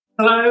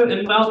Hello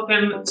and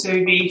welcome to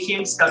the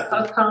HumeScope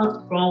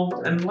podcast,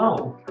 Rolled and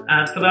Roll.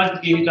 For those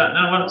of you who don't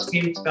know us,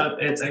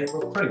 HumeScope is a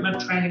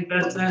recruitment training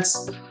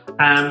business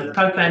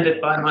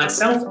co-founded by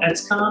myself, Ed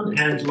Khan,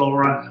 and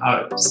Laura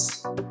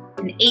Hopes.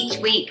 And each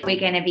week we're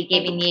going to be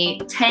giving you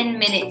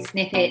 10-minute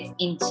snippets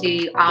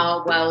into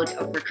our world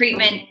of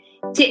recruitment,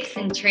 tips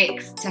and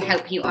tricks to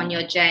help you on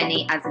your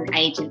journey as an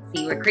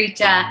agency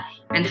recruiter,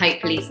 and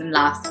hopefully some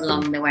laughs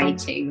along the way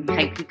too.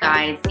 Hope you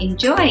guys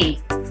enjoy.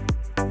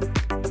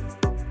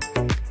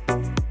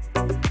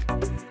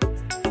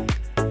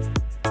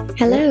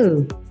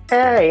 Hello.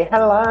 Hey,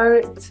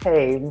 hello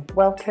team.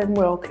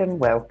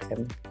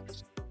 Welcome.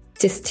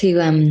 Just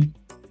to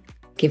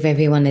give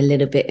everyone a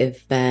little bit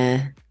of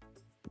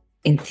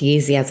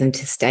enthusiasm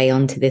to stay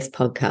on to this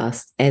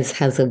podcast, Ez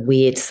has a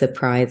weird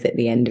surprise at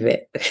the end of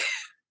it.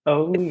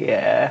 Oh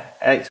yeah.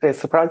 Actually, a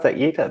surprise that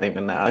you don't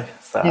even know.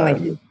 So. No, I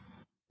do.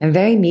 I'm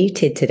very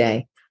muted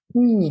today.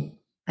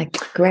 Like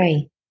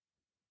grey.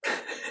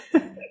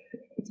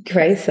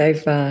 Grey so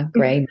far.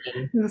 Grey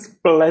me.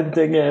 Just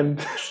blending in.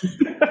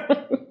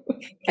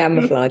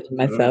 Camouflaging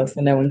myself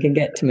so no one can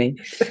get to me.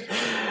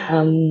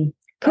 Cool.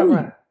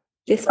 Right.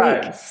 This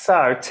week.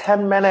 So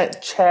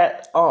 10-minute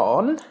chat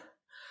on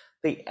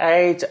the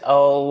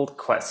age-old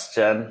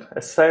question.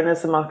 As soon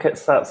as the market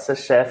starts to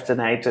shift in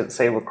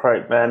agency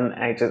recruitment,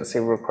 agency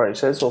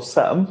recruiters, or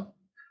some,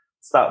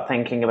 start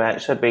thinking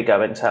about, should we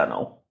go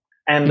internal?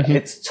 And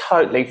it's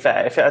totally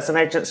fair. If as an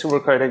agency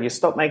recruiter, you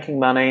stop making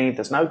money,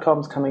 there's no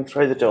comms coming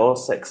through the door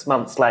 6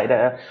 months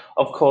later,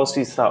 of course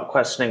you start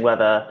questioning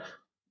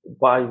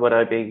why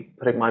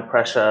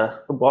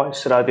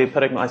should I be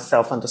putting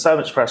myself under so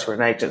much pressure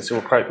in agency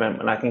recruitment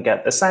when I can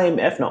get the same,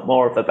 if not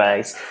more of a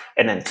base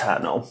in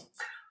internal?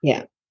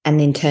 Yeah. And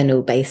the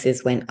internal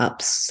bases went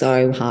up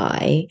so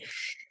high.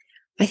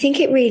 I think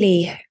it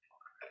really,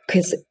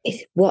 because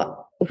what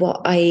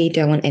I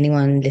don't want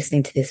anyone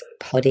listening to this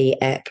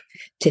poddy ep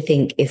to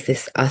think is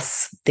this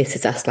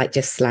is us like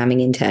just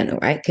slamming internal,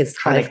 right? Because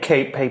trying to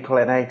keep people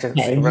in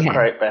agency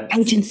recruitment.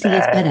 Agency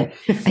is better.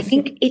 I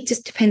think it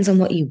just depends on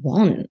what you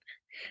want.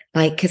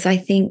 Like, because I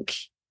think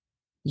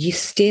you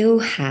still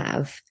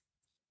have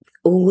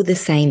all the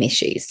same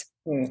issues,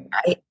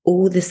 right?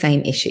 All the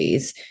same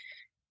issues.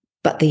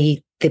 But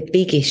the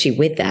big issue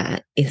with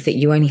that is that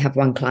you only have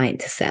one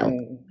client to sell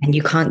and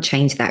you can't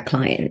change that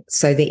client.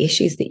 So the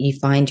issues that you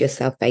find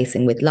yourself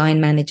facing with line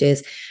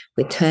managers,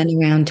 with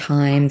turnaround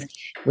times,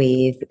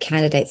 with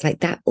candidates,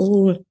 like that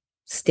all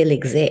still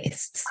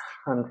exists.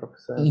 100%.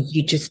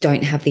 You just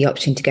don't have the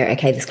option to go,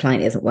 okay, this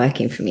client isn't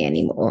working for me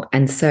anymore.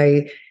 And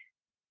so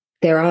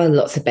there are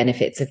lots of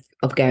benefits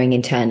of going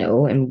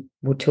internal, and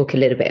we'll talk a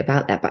little bit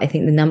about that. But I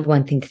think the number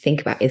one thing to think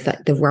about is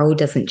that the role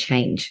doesn't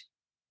change.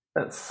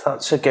 That's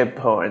such a good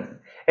point.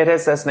 It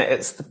is, isn't it?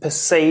 It's the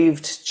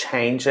perceived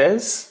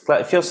changes.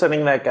 Like if you're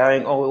sitting there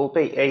going, oh, it will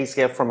be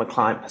easier from a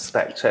client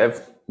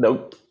perspective.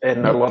 Nope.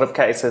 In a lot of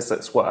cases,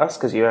 it's worse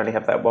because you only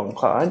have that one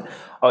client.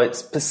 Or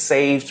it's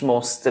perceived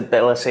more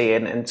stability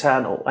in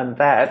internal. And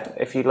that,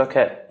 if you look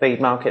at the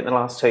market in the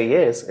last 2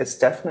 years, it's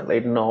definitely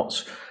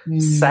not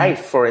safe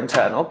for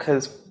internal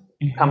because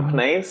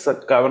companies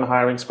that go on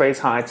hiring sprees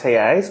hire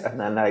TAs and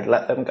then they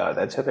let them go.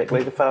 They're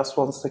typically the first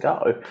ones to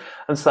go.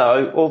 And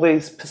so all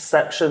these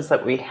perceptions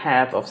that we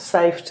have of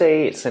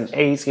safety, it's an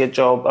easier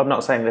job. I'm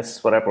not saying this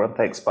is what everyone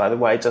thinks, by the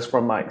way, just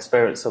from my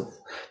experience of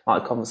my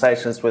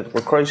conversations with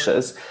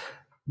recruiters,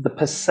 the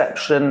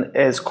perception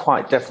is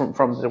quite different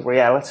from the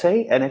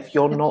reality. And if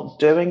you're not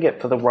doing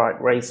it for the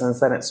right reasons,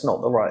 then it's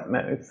not the right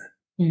move.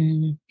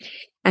 And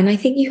I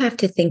think you have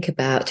to think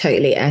about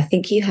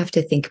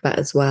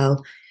as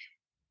well,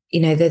 you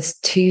know, there's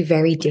two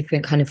very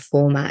different kind of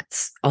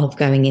formats of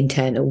going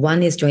internal.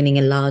 One is joining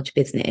a large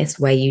business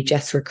where you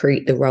just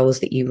recruit the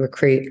roles that you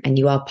recruit and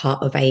you are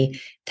part of a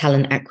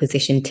talent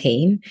acquisition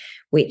team,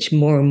 which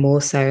more and more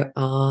so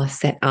are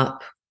set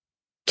up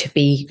to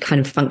be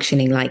kind of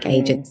functioning like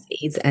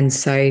agencies. And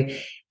so,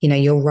 you know,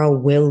 your role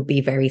will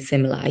be very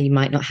similar. You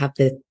might not have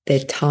the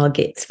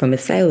targets from a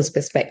sales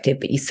perspective,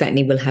 but you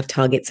certainly will have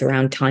targets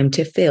around time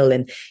to fill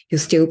and you'll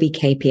still be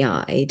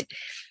KPI'd.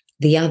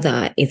 The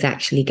other is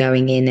actually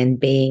going in and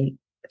being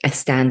a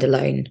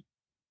standalone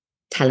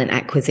talent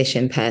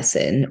acquisition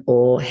person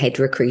or head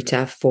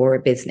recruiter for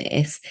a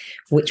business,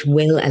 which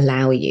will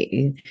allow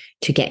you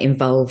to get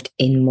involved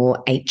in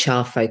more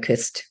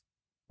HR-focused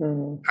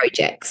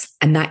projects.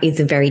 And that is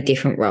a very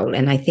different role.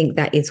 And I think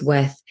that is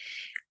worth,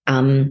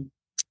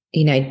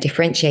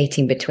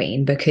 differentiating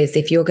between, because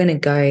if you're going to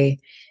go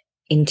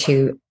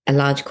into a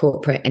large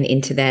corporate and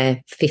into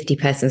their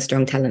 50-person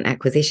strong talent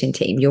acquisition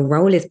team, your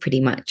role is pretty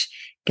much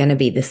going to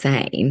be the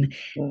same.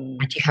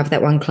 And you have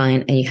that one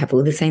client and you have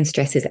all the same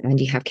stresses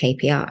and you have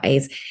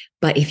KPIs.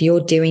 But if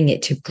you're doing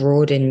it to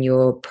broaden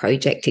your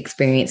project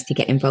experience, to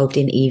get involved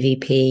in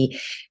EVP,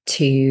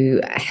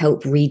 to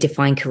help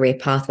redefine career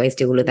pathways,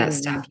 do all of that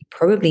stuff, you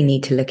probably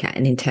need to look at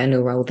an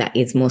internal role that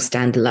is more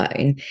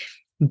standalone.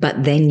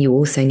 But then you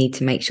also need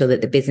to make sure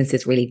that the business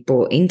is really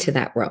brought into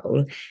that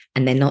role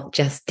and they're not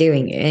just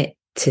doing it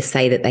to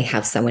say that they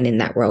have someone in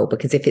that role,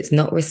 because if it's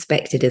not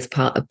respected as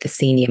part of the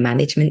senior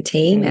management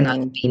team, and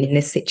I've been in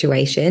this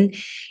situation,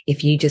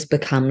 if you just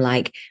become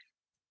like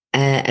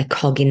a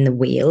cog in the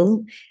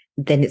wheel,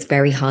 then it's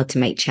very hard to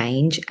make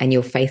change, and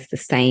you'll face the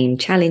same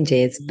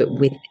challenges, but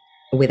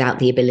without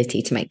the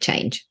ability to make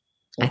change.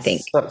 That's I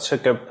think such a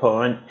good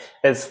point.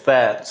 Is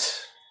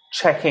that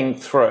checking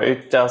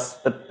through,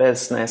 does the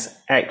business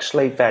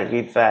actually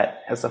value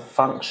that as a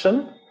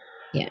function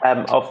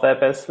of their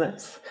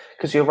business?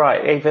 Because you're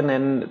right, even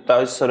in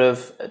those sort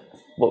of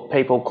what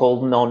people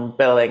call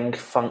non-billing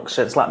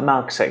functions like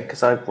marketing,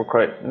 because I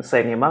recruit in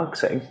senior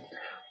marketing,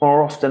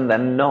 more often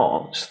than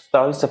not,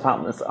 those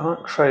departments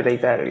aren't truly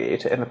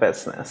valued in a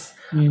business.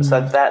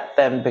 So that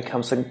then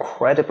becomes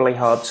incredibly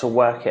hard to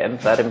work in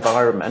that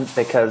environment,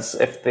 because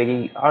if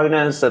the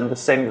owners and the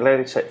senior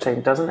leadership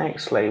team doesn't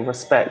actually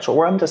respect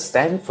or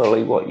understand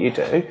fully what you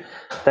do,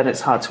 then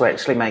it's hard to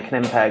actually make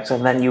an impact,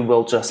 and then you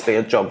will just be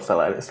a job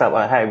filler. It's not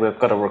like, hey, we've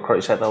got a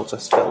recruiter, they'll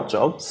just fill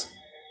jobs.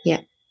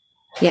 Yeah.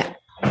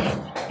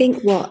 I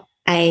think what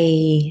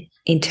a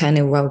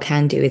internal role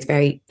can do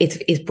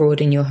is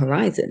broaden your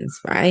horizons,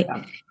 right?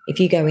 Yeah. If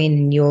you go in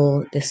and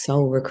you're the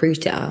sole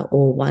recruiter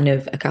or one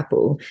of a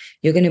couple,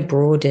 you're going to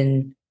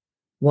broaden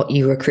what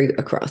you recruit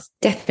across.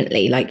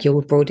 Definitely, like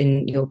you'll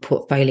broaden your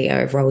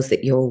portfolio of roles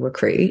that you'll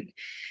recruit,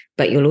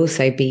 but you'll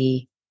also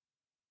be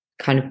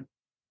kind of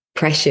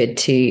pressured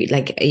to,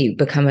 like, you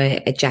become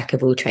a jack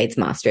of all trades,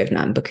 master of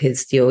none,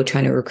 because you're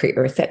trying to recruit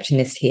a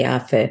receptionist here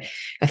for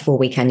a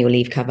 4-week annual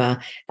leave cover,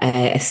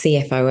 a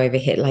CFO over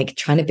here, like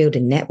trying to build a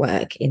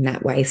network in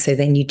that way. So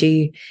then you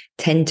do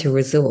tend to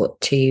resort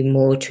to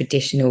more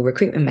traditional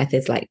recruitment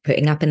methods, like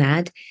putting up an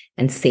ad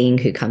and seeing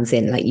who comes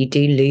in. Like you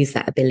do lose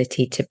that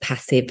ability to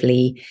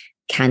passively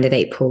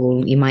candidate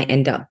pool. You might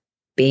end up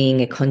being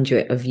a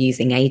conduit of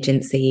using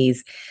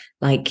agencies.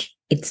 Like,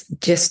 it's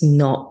just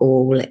not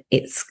all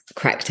it's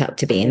cracked up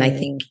to be. And I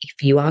think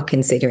if you are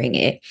considering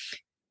it,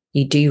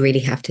 you do really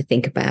have to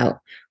think about,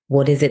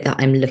 what is it that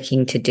I'm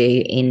looking to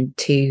do in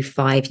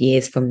 2-5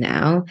 years from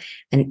now?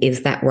 And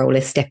is that role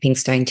a stepping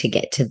stone to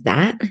get to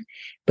that?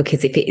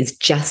 Because if it is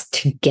just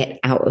to get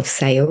out of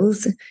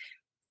sales,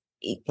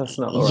 that's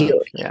not right.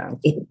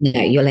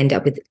 You'll end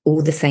up with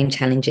all the same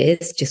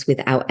challenges, just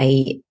without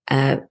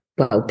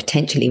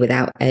potentially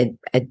without a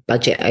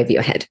budget over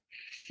your head.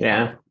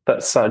 Yeah,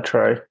 that's so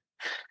true.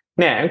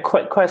 Now,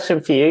 quick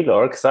question for you,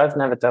 Laura, because I've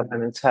never done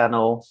an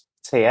internal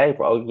TA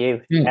role. You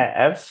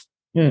have.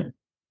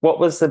 What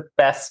was the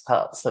best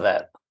parts of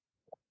it?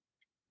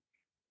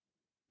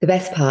 The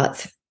best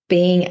parts,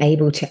 being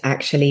able to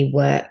actually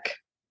work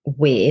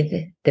with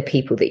the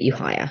people that you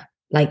hire.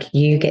 Like,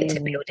 you get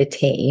to build a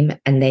team,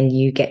 and then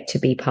you get to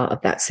be part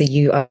of that. So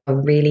you are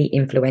really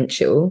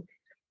influential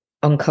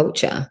on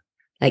culture.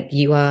 Like,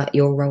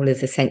 your role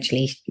is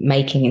essentially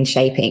making and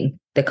shaping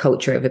the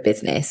culture of a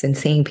business, and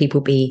seeing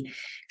people be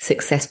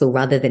successful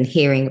rather than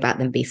hearing about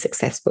them be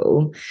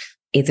successful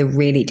is a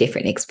really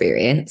different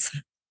experience.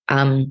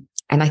 And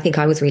I think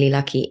I was really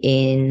lucky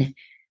in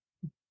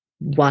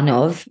one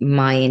of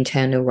my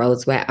internal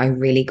roles where I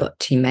really got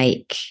to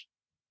make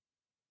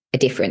a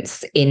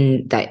difference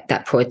in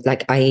that project.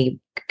 Like, I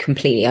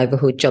completely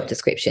overhauled job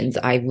descriptions.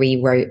 I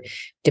rewrote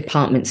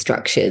department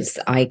structures.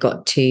 I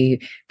got to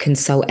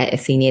consult at a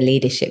senior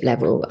leadership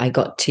level. I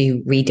got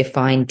to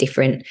redefine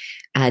different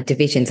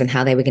divisions and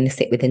how they were going to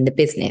sit within the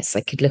business.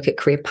 I could look at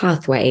career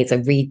pathways. I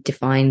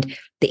redefined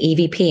the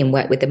EVP and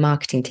worked with the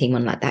marketing team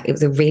on like that. It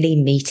was a really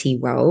meaty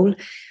role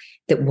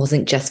that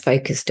wasn't just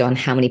focused on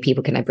how many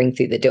people can I bring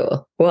through the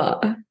door.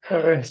 What?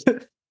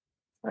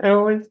 I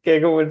always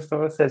giggle when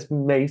someone says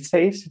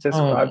meaty to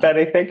describe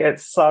anything.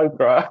 It's so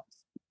gross.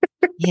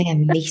 Yeah,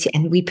 meaty.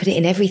 And we put it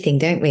in everything,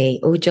 don't we?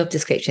 All job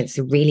descriptions,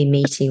 a really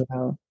meaty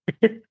role.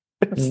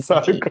 It's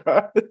so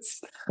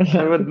gross.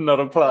 I would not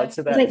apply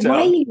to that job.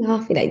 Why are you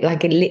laughing?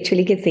 Like, I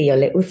literally could see your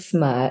little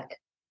smirk.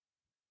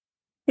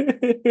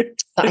 But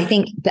I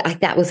think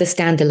that was a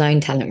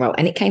standalone talent role.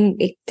 And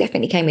it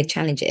definitely came with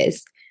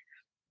challenges,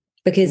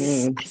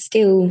 because I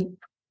still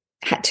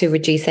had to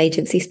reduce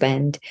agency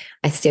spend.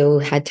 I still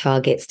had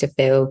targets to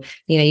fill.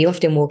 You know, you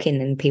often walk in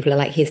and people are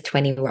like, here's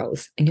 20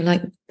 roles. And you're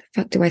like, the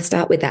fuck do I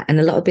start with that? And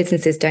a lot of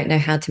businesses don't know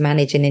how to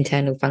manage an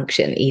internal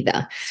function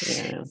either.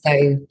 Yeah.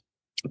 So,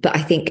 but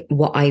I think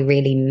what I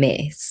really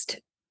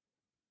missed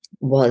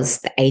was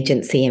the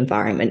agency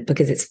environment,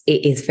 because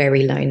it is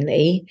very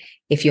lonely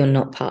if you're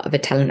not part of a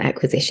talent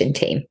acquisition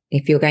team.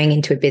 If you're going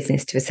into a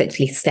business to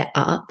essentially set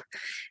up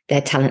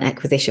their talent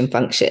acquisition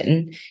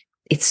function,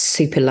 it's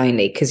super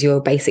lonely, because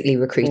you're basically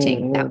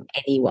recruiting without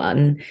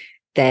anyone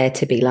there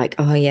to be like,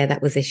 oh yeah,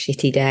 that was a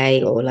shitty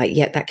day, or like,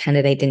 yeah, that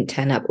candidate didn't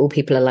turn up. All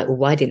people are like, well,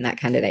 why didn't that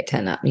candidate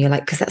turn up? And you're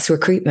like, because that's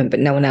recruitment, but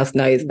no one else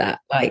knows that.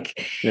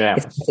 Like,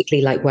 it's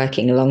basically like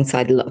working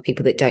alongside a lot of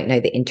people that don't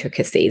know the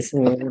intricacies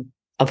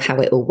of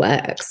how it all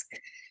works.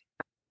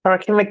 I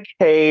reckon the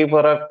key,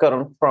 what I've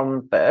gotten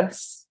from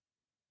this,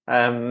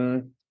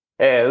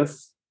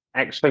 is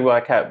actually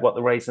work out what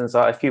the reasons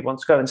are. If you want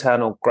to go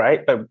internal,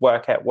 great, but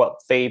work out what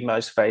the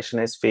motivation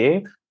is for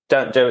you.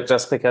 don't do it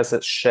just because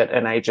it's shit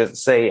in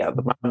agency at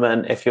the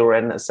moment. If you're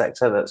in a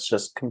sector that's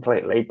just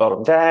completely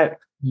bottomed out,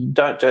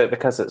 don't do it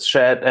because it's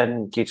shit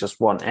and you just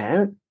want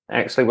out.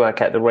 Actually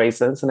work out the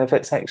reasons. And if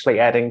it's actually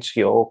adding to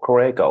your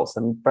career goals,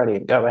 then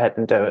brilliant, go ahead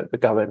and do it,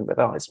 but go in with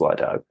eyes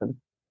wide open.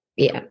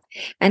 Yeah.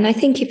 And I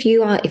think if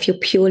you're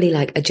purely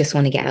like, I just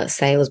want to get out of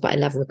sales, but I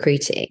love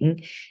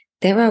recruiting,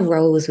 there are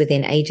roles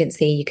within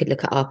agency. You could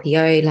look at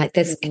RPO, like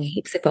there's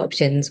heaps of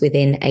options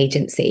within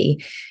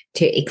agency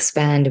to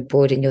expand and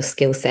broaden your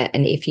skill set.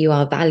 And if you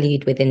are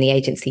valued within the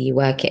agency you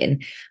work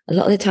in, a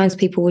lot of the times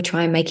people will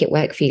try and make it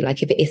work for you.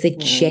 Like if it is a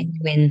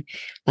genuine,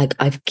 like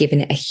I've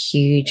given it a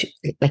huge,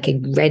 like a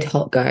red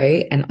hot go,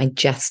 and I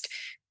just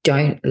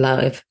don't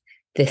love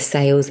the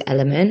sales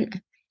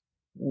element,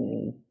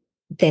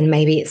 then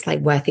maybe it's like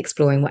worth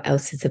exploring what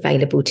else is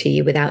available to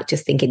you without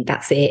just thinking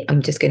that's it.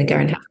 I'm just going to go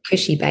and have a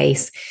cushy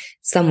base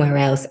somewhere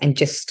else and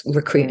just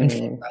recruit and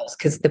fill roles,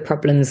 because the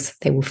problems,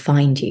 they will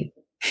find you.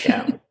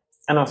 Yeah.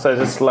 And also,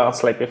 just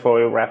lastly, before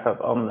we wrap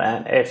up on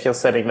that, if you're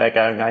sitting there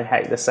going, I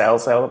hate the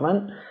sales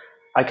element,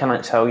 I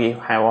cannot tell you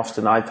how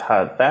often I've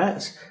heard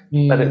that,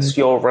 but it's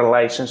your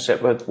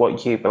relationship with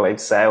what you believe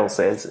sales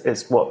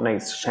is what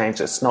needs to change.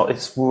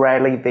 It's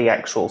rarely the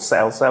actual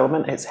sales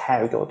element, it's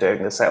how you're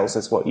doing the sales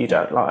is what you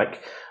don't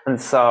like.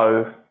 And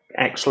so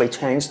actually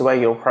change the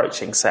way you're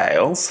approaching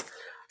sales,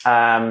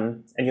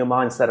 and your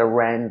mindset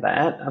around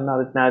that. And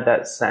I know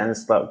that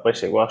sounds like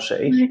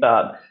wishy-washy,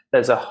 but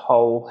there's a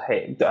whole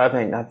heap.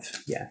 I'd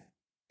say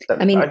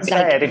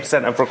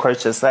 80% of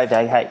recruiters say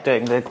they hate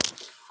doing the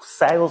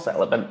sales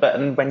element,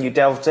 but when you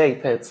delve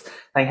deep,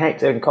 they hate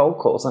doing cold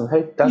calls. And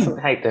who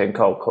doesn't hate doing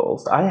cold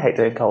calls? I hate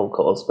doing cold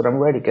calls, but I'm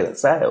really good at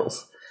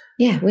sales.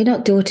 Yeah, we're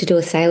not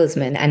door-to-door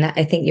salesmen. And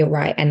I think you're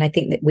right. And I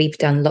think that we've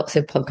done lots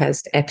of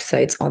podcast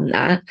episodes on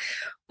that,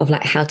 of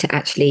like how to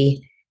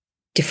actually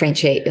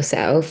differentiate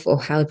yourself, or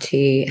how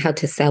to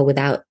sell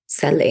without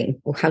selling,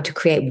 or how to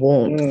create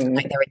warmth.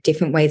 Like there are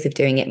different ways of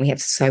doing it, and we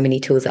have so many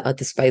tools at our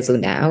disposal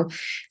now.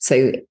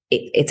 So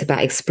it's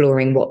about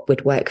exploring what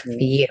would work for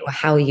you, or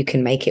how you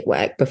can make it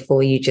work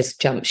before you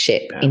just jump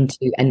ship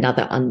into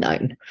another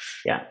unknown.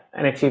 Yeah.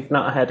 And if you've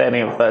not heard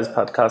any of those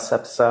podcast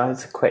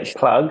episodes, a quick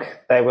plug,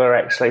 they were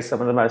actually some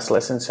of the most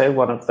listened to.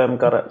 One of them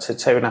got up to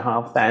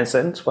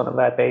 2,500, one of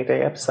their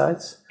BD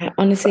episodes. I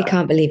honestly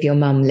can't believe your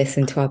mum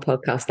listened to our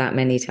podcast that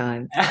many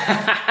times.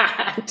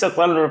 Just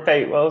on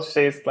repeat while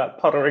she's like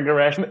pottering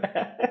around.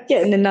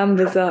 Getting the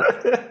numbers up.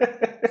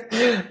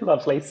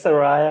 Lovely,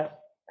 Soraya.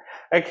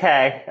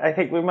 Okay, I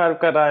think we might have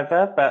got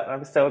over, but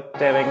I'm still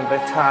doing the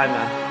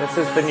timer. This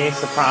is the new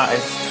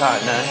surprise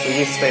timer. We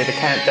used to do the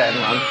countdown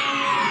one.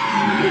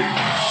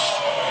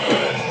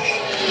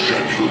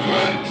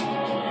 Gentlemen,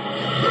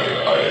 may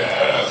I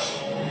have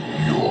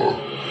your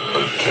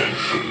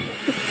attention,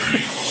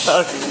 please?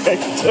 Okay.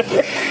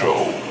 The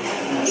show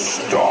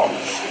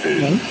stops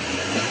in 10,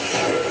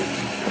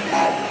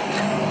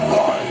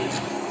 9,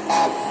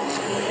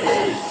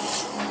 8,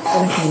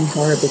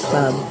 Horrible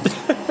club. 6.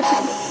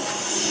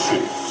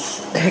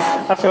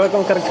 I feel like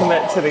I'm going to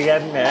commit to the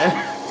end now.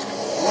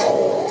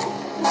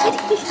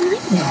 3, 2,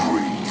 1.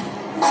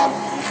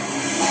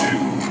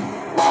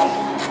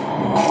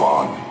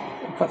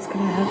 What's going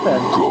to happen?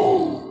 Go.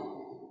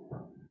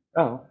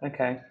 Oh,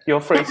 okay.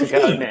 You're free to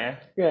go now.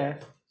 Yeah.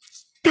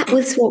 That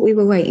was what we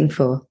were waiting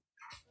for.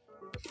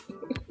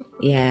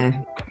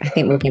 Yeah, I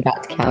think we'll go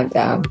back to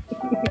countdown.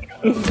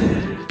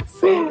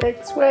 See you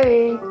next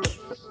week.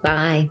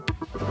 Bye.